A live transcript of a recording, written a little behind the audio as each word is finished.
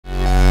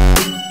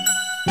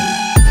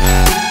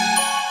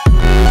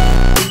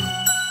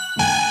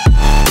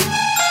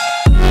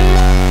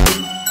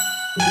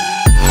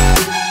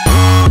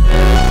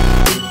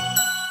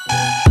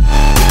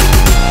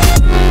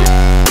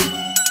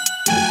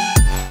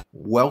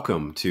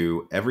Welcome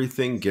to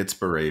Everything Gets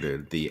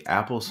Berated, the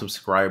Apple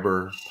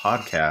subscriber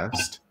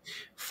podcast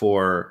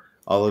for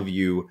all of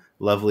you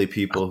lovely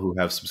people who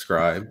have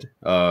subscribed.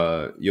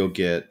 You'll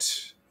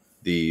get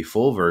the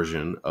full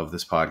version of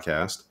this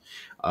podcast.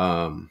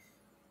 We're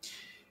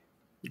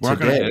not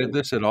going to edit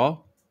this at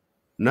all?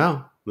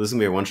 No, this is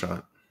going to be a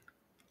one-shot.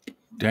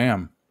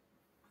 Damn.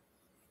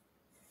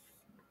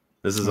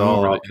 This is I don't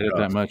all really edit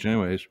that much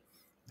anyways.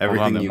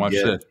 Everything you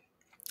get.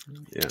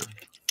 Yeah.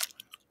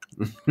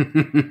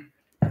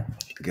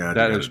 God,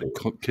 that has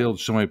killed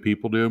so many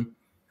people, dude.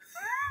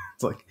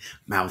 It's like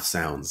mouth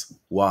sounds.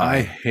 Why?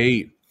 I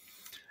hate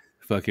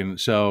fucking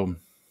well,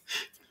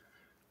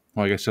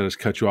 I guess I just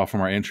cut you off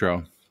from our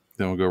intro.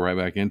 Then we'll go right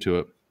back into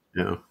it.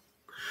 Yeah.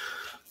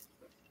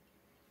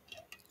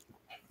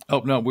 Oh,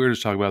 no, we were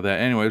just talking about that.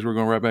 Anyways, we're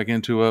going right back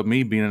into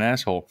me being an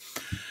asshole.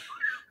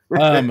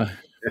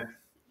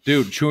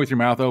 Dude, chew with your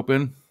mouth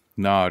open?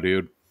 No,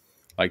 dude.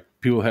 Like,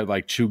 people have,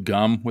 chew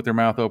gum with their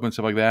mouth open,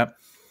 stuff like that.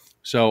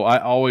 So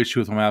I always chew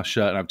with my mouth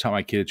shut, and I've taught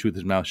my kid to chew with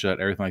his mouth shut,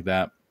 everything like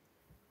that.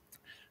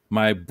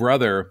 My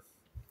brother,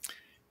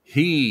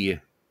 he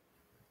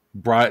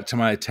brought it to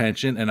my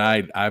attention, and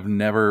I've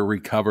never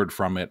recovered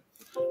from it.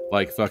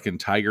 Like fucking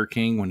Tiger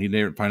King when he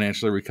didn't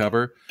financially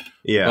recover.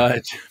 Yeah.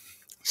 But,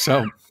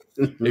 so,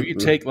 if you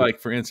take,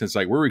 for instance,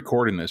 we're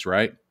recording this,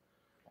 right?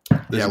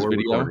 This is we're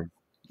video. Recording.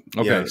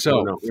 Okay, yeah,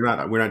 so no,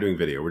 we're not doing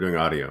video. We're doing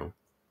audio.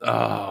 Oh,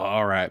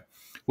 all right.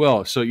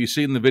 Well, so you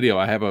see in the video,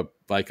 I have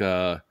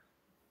a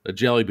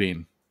jelly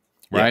bean,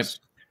 right? Yes.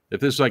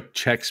 If this is like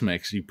Chex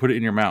Mix, you put it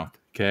in your mouth,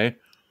 okay?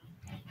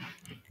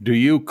 Do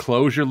you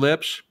close your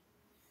lips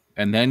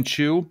and then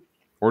chew,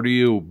 or do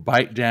you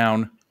bite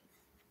down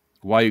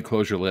while you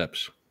close your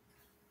lips?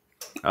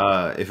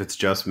 If it's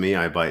just me,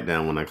 I bite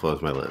down when I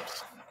close my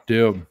lips.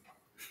 Dude,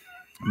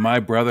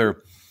 my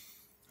brother,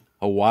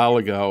 a while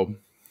ago,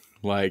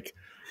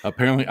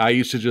 apparently I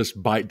used to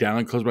just bite down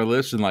and close my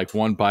lips in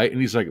one bite, and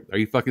he's like, "Are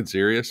you fucking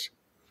serious?"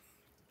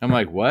 I'm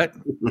like, "What?"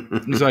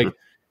 He's like,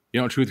 "You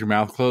don't chew with your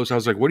mouth closed?" I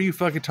was like, "What are you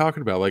fucking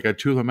talking about?" I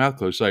chew with my mouth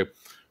closed. He's like,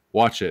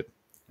 "Watch it."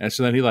 And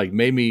so then he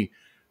made me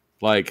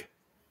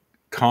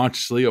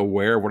consciously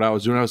aware of what I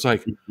was doing. I was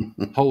like,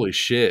 "Holy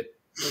shit."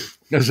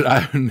 Because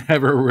I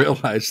never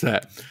realized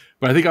that.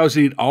 But I think I was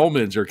eating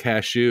almonds or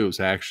cashews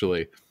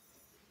actually.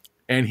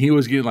 And he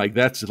was getting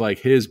that's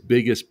his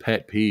biggest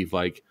pet peeve,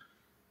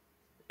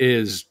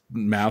 is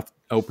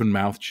open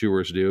mouth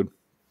chewers, dude.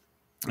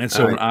 And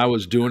so when I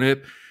was doing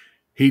it,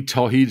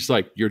 he's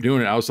like, "You're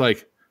doing it." I was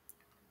like,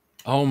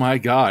 "Oh my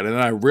God." And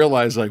then I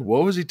realized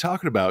what was he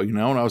talking about? And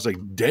I was like,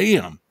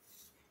 damn.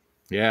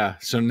 Yeah.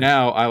 So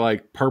now I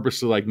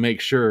purposely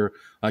make sure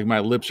my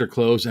lips are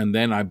closed and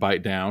then I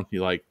bite down.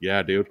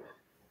 Yeah, dude.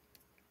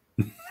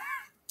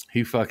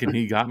 He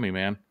got me,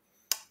 man.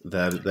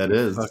 That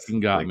is fucking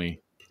got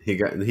me. He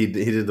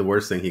did the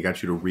worst thing. He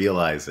got you to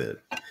realize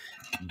it.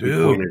 Dude.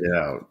 He pointed it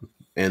out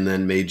and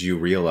then made you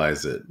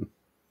realize it.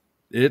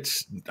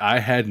 I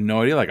had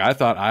no idea. I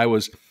thought I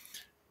was,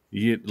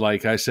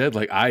 I said,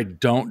 I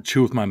don't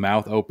chew with my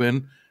mouth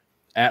open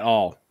at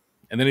all.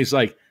 And then he's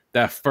like,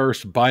 "That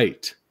first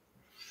bite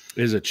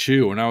is a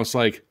chew." And I was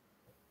like,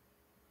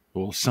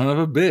 "Well, son of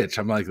a bitch."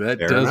 I'm like, that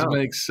does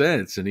make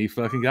sense. And he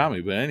fucking got me.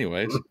 But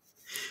anyways.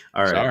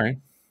 All right. Sorry.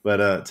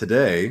 But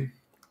today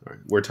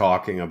we're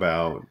talking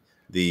about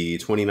the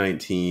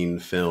 2019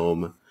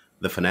 film,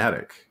 The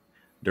Fanatic,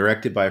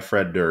 directed by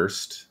Fred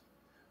Durst.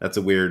 That's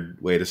a weird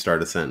way to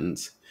start a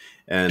sentence.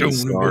 And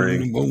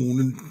starring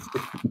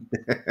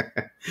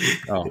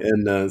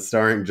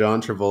starring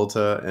John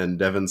Travolta and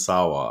Devon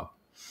Sawa.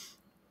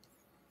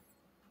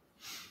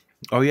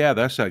 Oh yeah,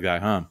 that's that guy,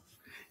 huh?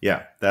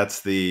 Yeah,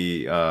 that's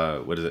the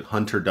what is it?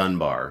 Hunter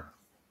Dunbar,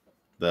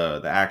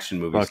 the action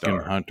movie star.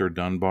 Fucking Hunter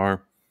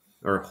Dunbar,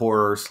 or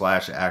horror /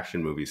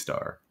 action movie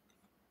star.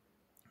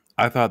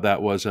 I thought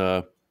that was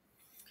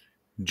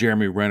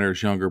Jeremy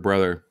Renner's younger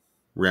brother,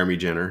 Remy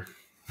Jenner.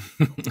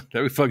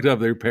 That we fucked up.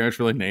 Their parents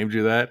really named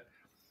you that.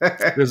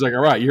 It was all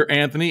right, you're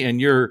Anthony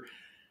and you're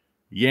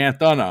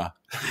Yanthana.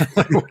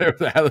 Whatever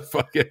the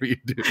fuck ever you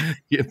do,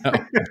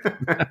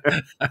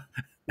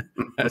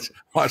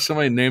 watch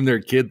somebody name their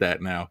kid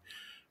that now.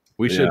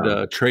 We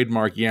should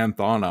trademark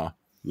Yanthana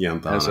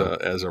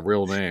as a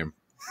real name,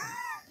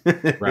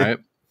 right?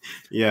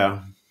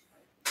 Yeah,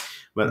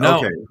 but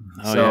no.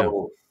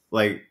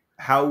 Okay.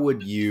 How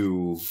would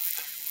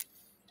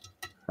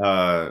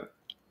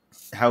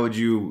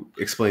you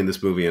explain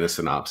this movie in a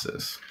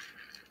synopsis?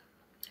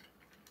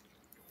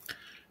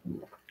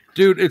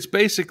 Dude, it's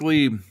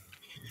basically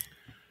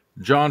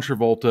John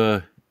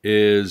Travolta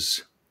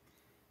is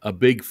a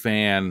big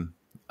fan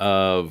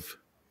of,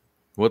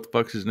 what the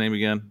fuck's his name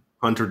again?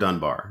 Hunter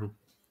Dunbar.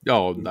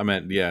 Oh, I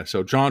meant, yeah.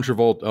 So John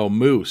Travolta,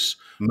 Moose.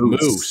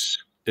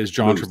 Moose is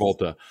John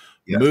Travolta.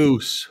 Yes.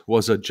 Moose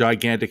was a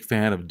gigantic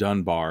fan of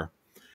Dunbar.